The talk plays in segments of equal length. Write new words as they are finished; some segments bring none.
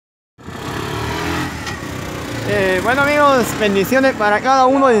Bueno amigos, bendiciones para cada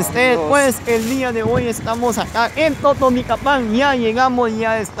uno de ustedes. Pues el día de hoy estamos acá en Totonicapan. Ya llegamos,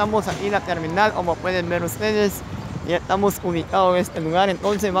 ya estamos aquí en la terminal, como pueden ver ustedes. Ya estamos ubicados en este lugar,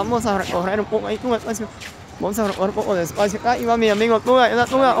 entonces vamos a recorrer un poco ahí tu espacio. Vamos a recorrer un poco de espacio acá. Y va mi amigo Tuga,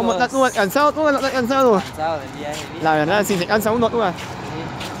 ¿cómo estás Tuga? ¿Cansado Tuga? ¿No estás cansado? Cansado del viaje. La verdad, si se cansa uno Tuga.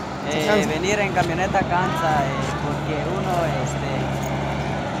 Sí. Venir en camioneta cansa, porque uno,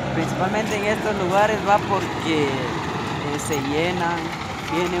 principalmente en estos lugares va porque se llenan,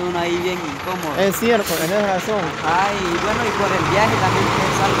 viene uno ahí bien incómodo. Es cierto, tenés razón. Y bueno, y por el viaje también que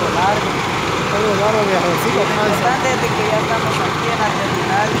es algo largo. Algo largo, viajecito. Lo importante es de que ya estamos aquí en la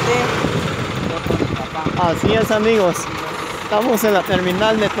terminal de Totonicapan. Así es amigos, estamos en la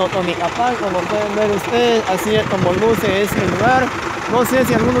terminal de Totonicapan, como pueden ver ustedes, así es como luce este lugar. No sé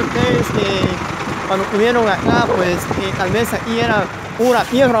si algunos de ustedes cuando estuvieron acá, pues tal vez aquí era pura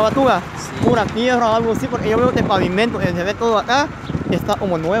tierra, Batuga, sí. Pura tierra o algo así, porque yo veo de pavimento, se ve todo acá, está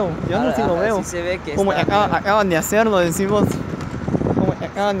como nuevo, yo no sé si lo veo, sí se ve que como que acaban de hacerlo, decimos, como que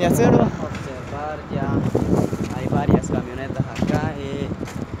acaban de hacerlo. Observar ya, hay varias camionetas acá, sí,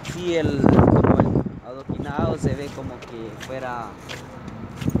 como el adoquinado se ve como que fuera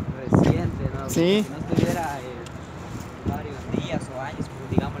reciente, ¿no? Sí. Si no estuviera varios días o años, pues,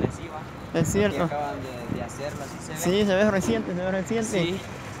 digámosle así, va. Es cierto. Que acaban de hacerlo, así se ve. Sí, se ve reciente, se ve reciente. Sí.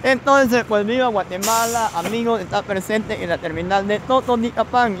 Entonces, pues viva Guatemala, amigos, está presente en la terminal de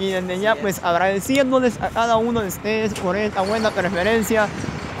Totonicapan y desde ya pues agradeciéndoles a cada uno de ustedes por esta buena preferencia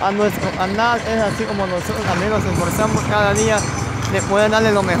a nuestro canal. Es así como nosotros también nos esforzamos cada día de poder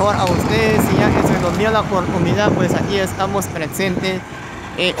darle lo mejor a ustedes, y ya que se nos dio la oportunidad, pues aquí estamos presentes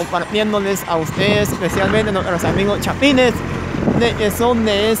compartiéndoles a ustedes, especialmente a nuestros amigos chapines que son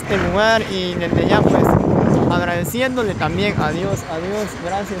de este lugar, y desde ya pues agradeciéndole también a Dios,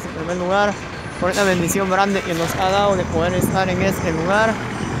 gracias en primer lugar por esta bendición grande que nos ha dado de poder estar en este lugar,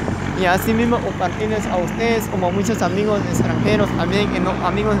 y así mismo compartirles a ustedes como muchos amigos extranjeros también,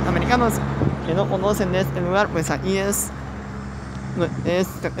 amigos americanos que no conocen de este lugar, pues aquí es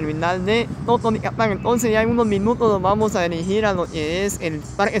la terminal de Totonicapan. Entonces ya en unos minutos nos vamos a dirigir a lo que es el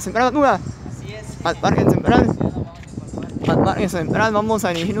Parque Central, Así es. al Parque Central. Al Parque Central vamos a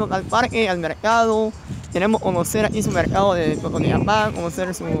dirigirnos al parque, al mercado. Queremos conocer aquí su mercado de Totonicapan,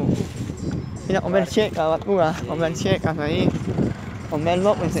 conocer su... Ir a comer checas, comer checas ahí,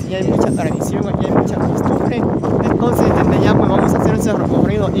 comerlo, pues aquí hay mucha tradición, aquí hay mucha costumbre. Entonces desde ya pues vamos a hacer ese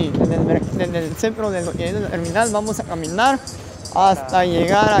recorrido aquí, desde el centro de lo que es la terminal, vamos a caminar hasta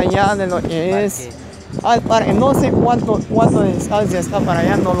llegar allá de lo que es al parque. No sé cuánto de distancia está para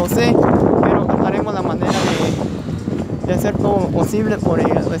allá, no lo sé, pero haremos la manera de hacer todo lo posible por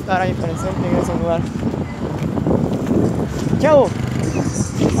estar ahí presente en ese lugar. ¡Chao!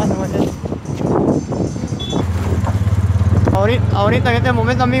 Ahorita en este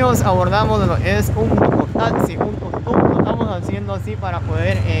momento amigos abordamos lo que es un mototaxi, un tuk-tuk. Lo estamos haciendo así para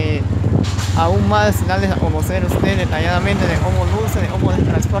poder aún más darles a conocer a ustedes detalladamente de cómo luce, de cómo se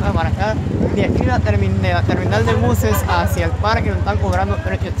transporta para acá. De aquí la terminal de buses hacia el parque nos están cobrando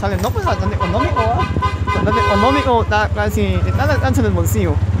 3 quetzales. No, pues bastante económico, bastante económico, está al alcance del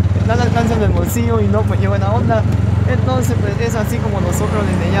bolsillo. Está al alcance del bolsillo y no, pues qué buena onda. Entonces pues es así como nosotros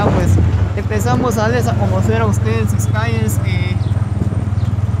desde ya pues empezamos a darles a conocer a ustedes sus calles,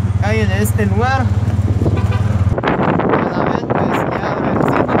 calles de este lugar. A la vez pues ya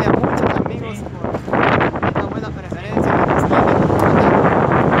agradeciéndole a muchos amigos por esta buena preferencia que nos tienen.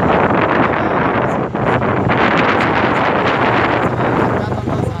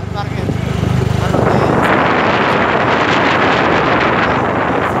 Acercándonos al parque, a lo que es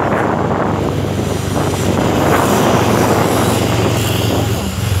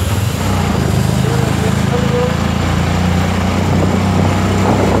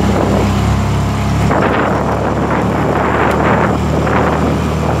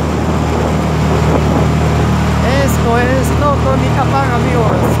Totonicapan,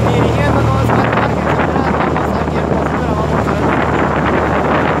 amigos, dirigiéndonos al Parque Central. Vamos aquí en postura, vamos a ver.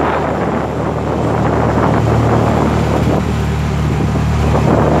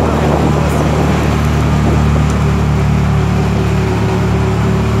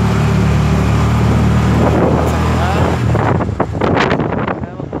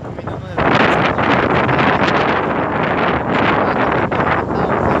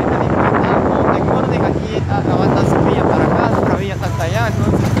 Recuerden aquí la banda subía para acá, otra vía hasta allá,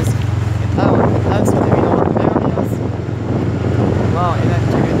 entonces pues está subdividido por medios. Wow, era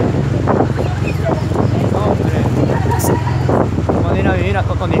chévere. Hombre, vamos a ir a vivir a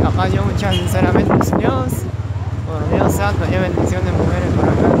Totonicapan. Yo muchas sinceramente, Dios, por Dios santo, qué bendición de mujeres por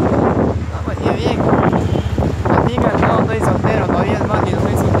acá. Pues qué bien.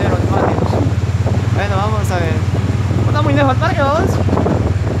 al parque, vamos?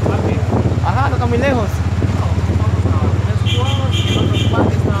 Ajá, no está muy lejos.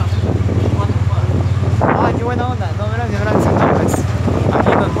 Ah, qué buena onda. No, gracias, gracias. No, pues,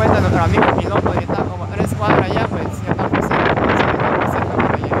 aquí nos cuenta nuestro amigo piloto y está como 3 cuadras allá, pues ya estamos cerca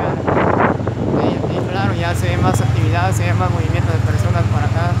para llegar. Y claro, ya se ve más actividad, se ve más movimiento de personas por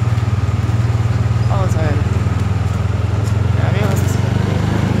acá. Vamos a ver. Amigos.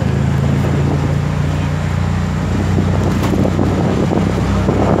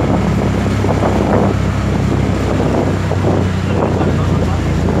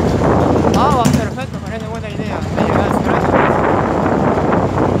 Ah, va, perfecto, parece buena idea. Me llegas, gracias.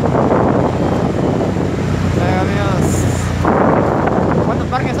 Amigos. ¿Cuántos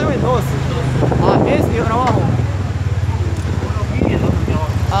parques hay? 2. Ah, y otro abajo.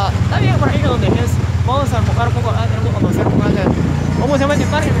 Ah, está bien por ahí que donde es. Vamos a enfocar un poco, tenemos que conocer un poco antes. ¿Cómo se llama este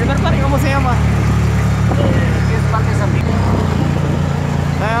parque? ¿El primer parque cómo se llama? Es Parque San Miguel.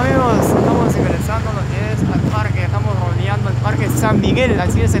 Amigos, estamos ingresando a lo que es al parque, estamos rodeando el Parque San Miguel,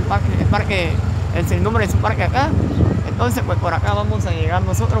 así es el parque, es el nombre de su parque acá. Entonces pues por acá vamos a llegar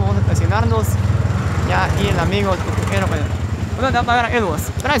nosotros, vamos a estacionarnos. Ya aquí el amigo, el tutuquero, pues, ¿dónde te va a pagar a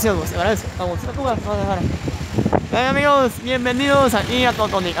Edwards? Gracias, Edwards, gracias. Vamos a dejar. Bien, amigos, bienvenidos aquí a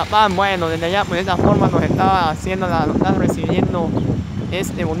Totonicapan. Bueno, desde allá pues de esta forma nos está recibiendo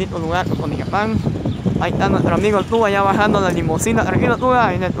este bonito lugar, Totonicapan. Ahí está nuestro amigo Tuga ya bajando la limusina. Tranquilo, Tuga,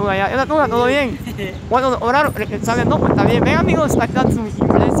 viene Tuga ya. ¿Está Tuga? ¿Todo bien? Bueno, orar, ¿saben? No, pues está bien. Ven, amigos, acá su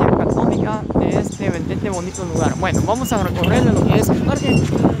iglesia católica de este bonito lugar. Bueno, vamos a recorrer lo que es el parque.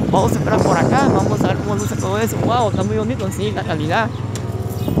 Vamos a esperar por acá, vamos a ver cómo luce todo eso. Wow, está muy bonito, sí, la calidad.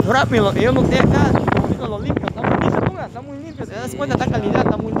 Rápido, yo noté acá, lo limpio, está muy limpio, Tuga, está muy limpio. ¿Te das cuenta? Esta calidad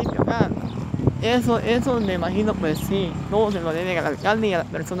está muy limpio acá. Eso me imagino, pues sí, todo se lo deben al alcalde y a las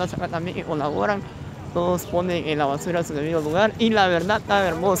personas acá también que colaboran. Todos ponen en la basura a su debido lugar y la verdad está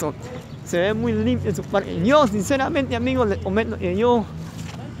hermoso. Se ve muy limpio su parque. Yo, sinceramente, amigos, les comento que yo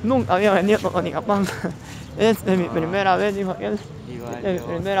nunca había venido a Totonicapan. Esta es mi primera vez, dijo aquel. Es mi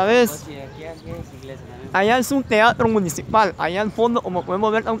primera vez. Allá es un teatro municipal. Allá al fondo, como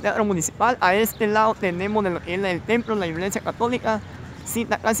podemos ver, está un teatro municipal. A este lado tenemos el templo, la iglesia católica. Sí,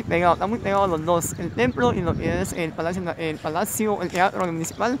 está casi pegado, está muy pegado los dos, el templo y lo que es el palacio, el teatro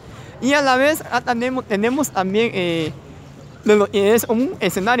municipal. Y a la vez tenemos también lo que es un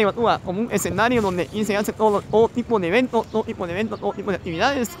escenario, como un escenario donde se hace todo tipo de eventos, todo tipo de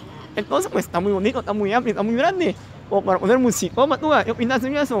actividades. Entonces pues está muy bonito, está muy amplio, está muy grande. O para poner música, ¿qué opinas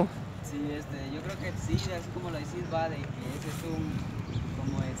de eso? Sí, yo creo que sí, así como lo decís, va de que ese es un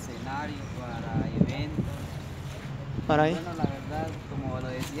como escenario para eventos. Para ahí. Bueno, la verdad, como lo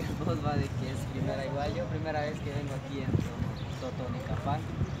decías vos, va de que es primera vez que vengo aquí en Totonicapan,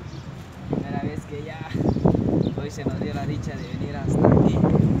 primera vez que ya hoy se nos dio la dicha de venir hasta aquí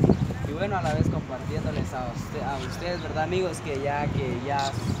y bueno, a la vez compartiéndoles a ustedes, verdad amigos, que ya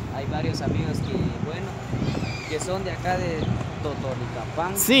hay varios amigos que son de acá de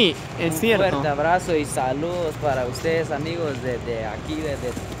Totonicapan. Sí, es cierto. Un fuerte abrazo y saludos para ustedes amigos desde aquí,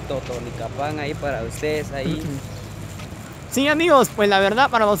 desde Totonicapan, ahí para ustedes ahí. Sí, amigos, pues la verdad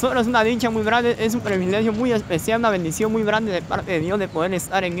para nosotros es una dicha muy grande, es un privilegio muy especial, una bendición muy grande de parte de Dios de poder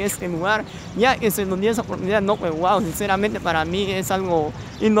estar en este lugar, ya que se nos dio esa oportunidad. No, pues wow, sinceramente para mí es algo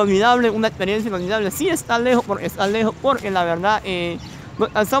inolvidable, una experiencia inolvidable. Sí está lejos porque la verdad nos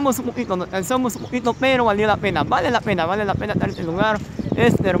cansamos un poquito, pero valió la pena, vale la pena estar en este lugar.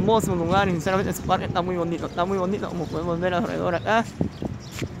 Este hermoso lugar y sinceramente su parque está muy bonito, como podemos ver alrededor acá.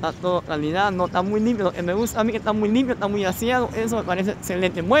 Está todo calidad, no está muy limpio. Lo que me gusta a mí que está muy limpio, está muy aseado, eso me parece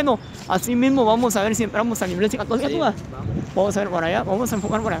excelente. Bueno, así mismo vamos a ver si entramos a la iglesia católica. Sí, vamos a ver por allá, vamos a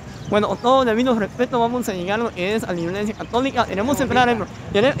enfocar por allá. Bueno, con todo debido respeto vamos a llegar a lo que es a la iglesia católica. Queremos entrar ahí, bro.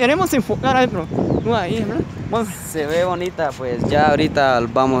 Queremos enfocar ahí, bro. Ahí, bro. Bueno. Se ve bonita, pues ya ahorita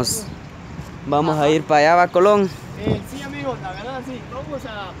vamos a ir para allá, va Colón. Sí, amigos, la verdad sí, vamos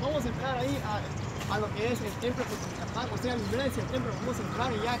a entrar ahí a lo que es el templo de Totonicapan, o sea, la iglesia, el templo, vamos a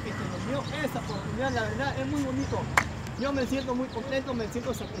entrar y ya que se nos dio esta oportunidad, la verdad es muy bonito. Yo me siento muy contento, me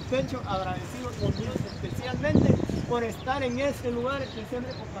siento satisfecho, agradecido con Dios especialmente por estar en este lugar,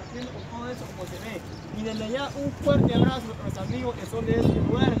 especialmente compartiendo con todo eso como se ve. Y desde allá un fuerte abrazo a nuestros amigos que son de este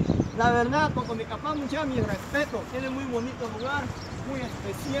lugar. La verdad, Totonicapan, mucha mi respeto, tiene muy bonito lugar, muy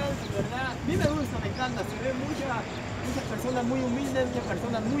especial, de verdad. A mí me gusta, me encanta, se ve muchas personas muy humildes, muchas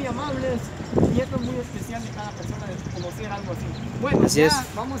personas muy amables, y esto es muy especial de cada persona de conocer algo así. Bueno, así es.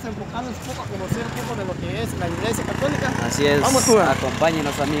 Vamos a enfocarnos un poco a conocer un poco de lo que es la iglesia católica. Así es, vamos,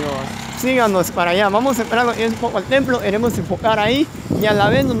 acompáñenos amigos. Síganos para allá, vamos a esperar un poco al templo, queremos enfocar ahí y a la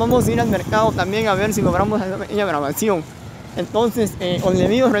vez nos vamos a ir al mercado también a ver si logramos hacer una pequeña grabación. Entonces, con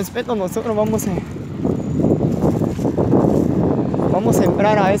debido respeto, nosotros vamos a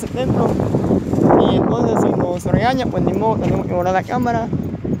entrar a ese templo. Y entonces, si nos regaña, pues ni modo, tenemos que borrar la cámara.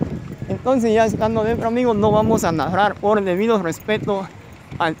 Entonces, ya estando dentro, amigos, no vamos a narrar por debido respeto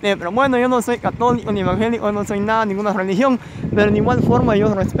al templo. Bueno, yo no soy católico ni evangélico, no soy nada, ninguna religión, pero de igual forma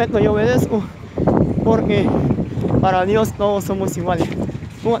yo respeto y obedezco, porque para Dios todos somos iguales.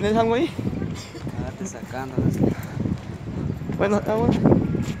 ¿Tú tienes algo ahí? Te sacando. Bueno, está bueno.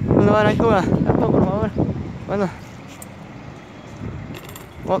 Bueno, ahora tú, por favor. Bueno.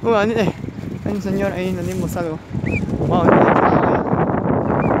 Tú, venite. Hay un señor ahí, le dimos algo. Vamos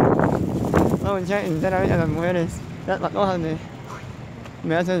a echar enteramente a las mujeres. Las patojas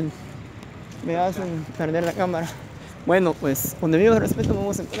me hacen perder la cámara. Bueno, pues con debido respeto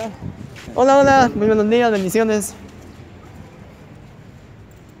vamos a entrar. Hola, hola, muy buenos días, bendiciones.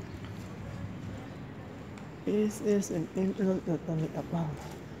 Este es el templo de Totonicapan.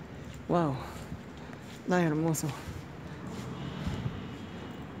 Wow, tan hermoso.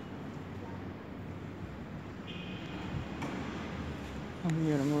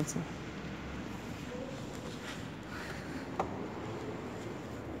 Muy hermoso.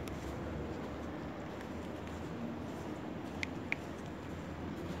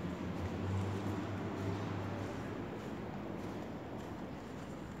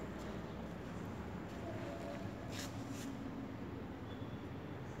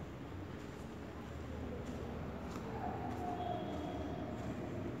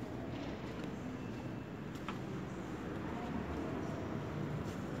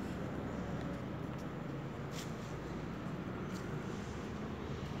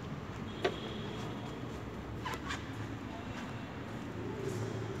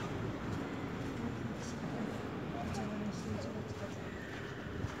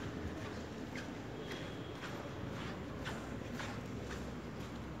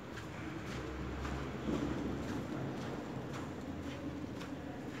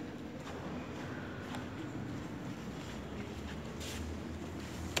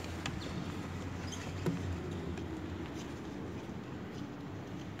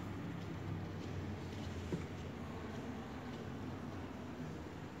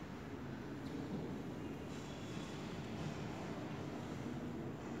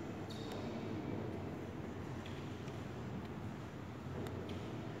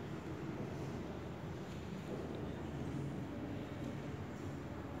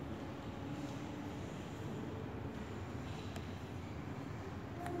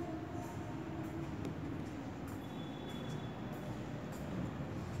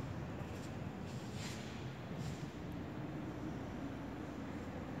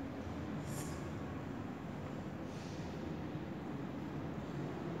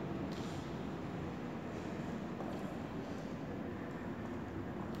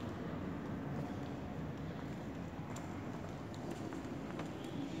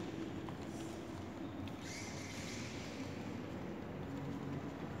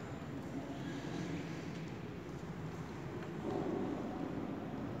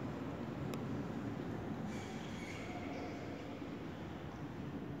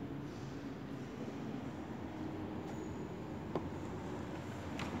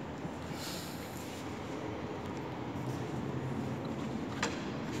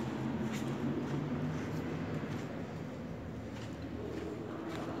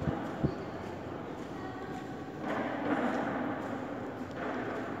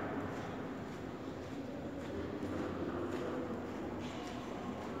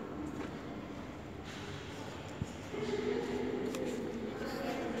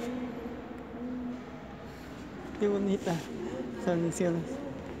 Qué bonita, bendiciones.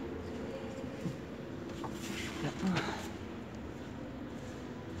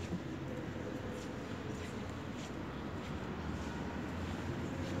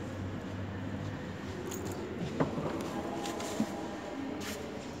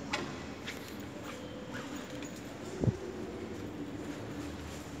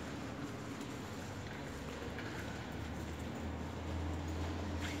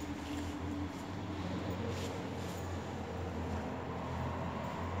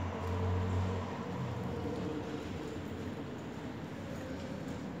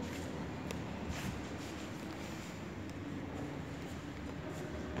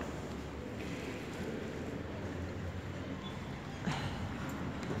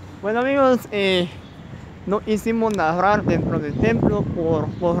 Bueno, amigos, no hicimos narrar dentro del templo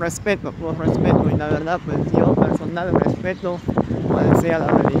por respeto, y la verdad, pues yo personal respeto, cual sea la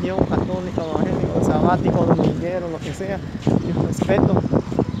religión católica, evangélico, sabático, dominguero, lo que sea, yo respeto.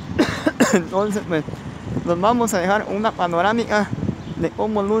 Entonces, pues Nos vamos a dejar una panorámica de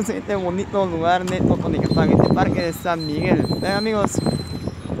cómo luce este bonito lugar de Totonicapan, este parque de San Miguel. Ven amigos,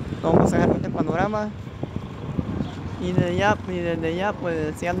 vamos a dejar este panorama y desde ya pues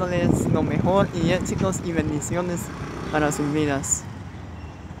deseándoles lo mejor y éxitos y bendiciones para sus vidas.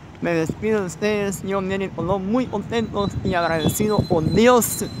 Me despido de ustedes, yo Neri Colón, muy contentos y agradecido con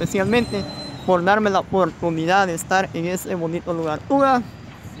Dios especialmente por darme la oportunidad de estar en ese bonito lugar. ¿Uga?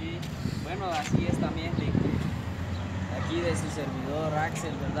 Sí, bueno, así es también de aquí de su servidor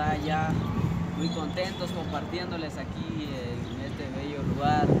Axel, ¿verdad? Ya muy contentos compartiéndoles aquí en este bello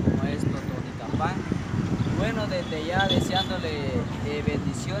lugar como es Totonicapan. Bueno, desde ya deseándole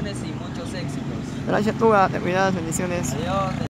bendiciones y muchos éxitos. Gracias, Uga, te cuidas, bendiciones. Adiós.